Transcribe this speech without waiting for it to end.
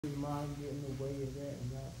His mind get in the way of that,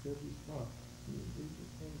 and I still be smart.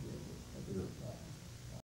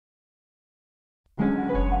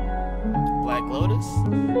 Black Lotus?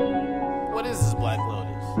 What is this Black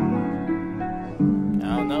Lotus?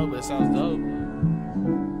 I don't know, but it sounds dope.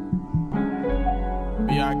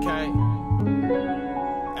 BRK,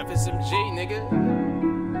 FSMG, nigga.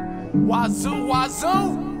 Wazoo,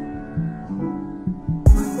 wazoo!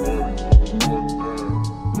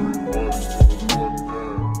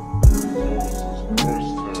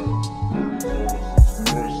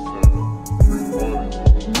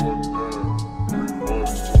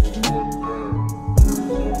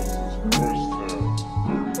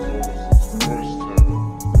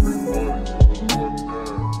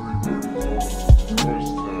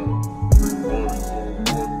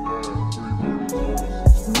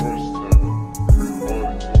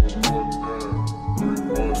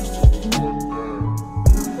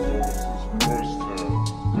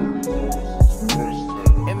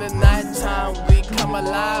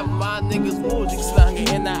 Alive, my niggas music slung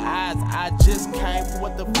in the eyes. I just came for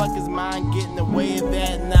what the fuck is mine, getting away with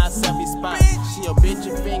that, not selfie spot. She your bitch,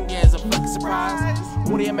 your finger is a fucking surprise.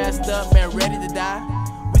 What are you messed up and ready to die?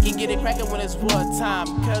 We can get it crackin' when it's war time.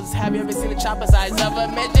 Cause have you ever seen the chopper size of a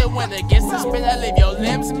midget? When it gets to spin, I leave your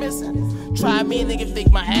limbs missing. Try me, nigga,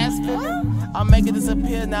 think my ass fitting. I'll make it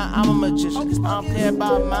disappear, now I'm a magician. I'm playing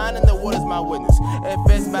by mine and the water's my witness. If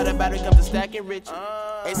it's battle, comes to stacking riches.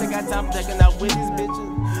 Ace, I got time decking out with these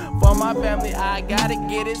bitches. For my family, I gotta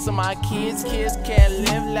get it so my kids can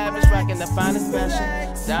live lavish, rocking the finest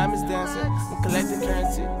fashion. Diamonds dancing, I'm collecting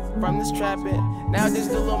currency from this trapping. Now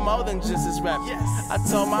just a little more than just this rapping. I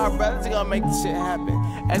told my brothers they gonna make this shit happen.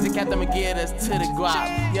 As a captain, I'ma get us to the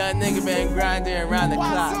guap. Young nigga been grinding around the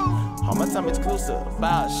clock. All my time exclusive,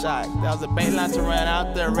 about shot. That was a bait line to run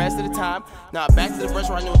out the rest of the time. Now back to the brush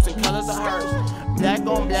where I knew it's in colors of hers. Black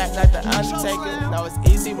on black like the Undertaker. Now it's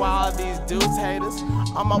easy while all these dudes haters.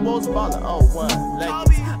 All my wolves ballin', oh one,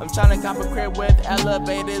 Lakers. I'm tryna cop a crib with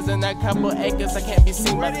elevators and a couple acres. I can't be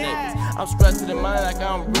seen by the neighbors. I'm stressed to the money like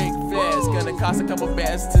I'm Ric Flair. It's gonna cost a couple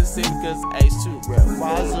bands to see cause Ace 2 real.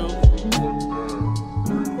 Wazoo.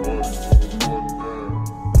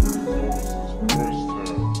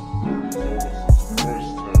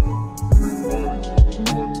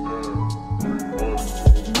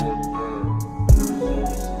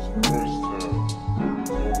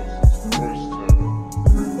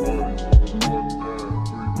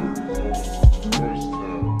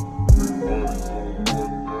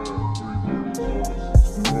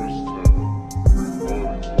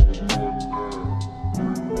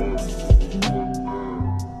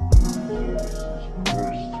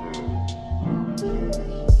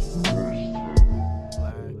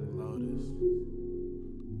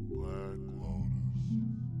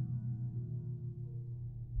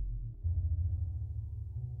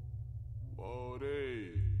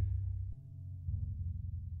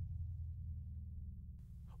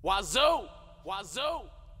 Wazoo! Wazoo!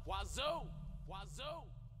 Wazoo! Wazoo!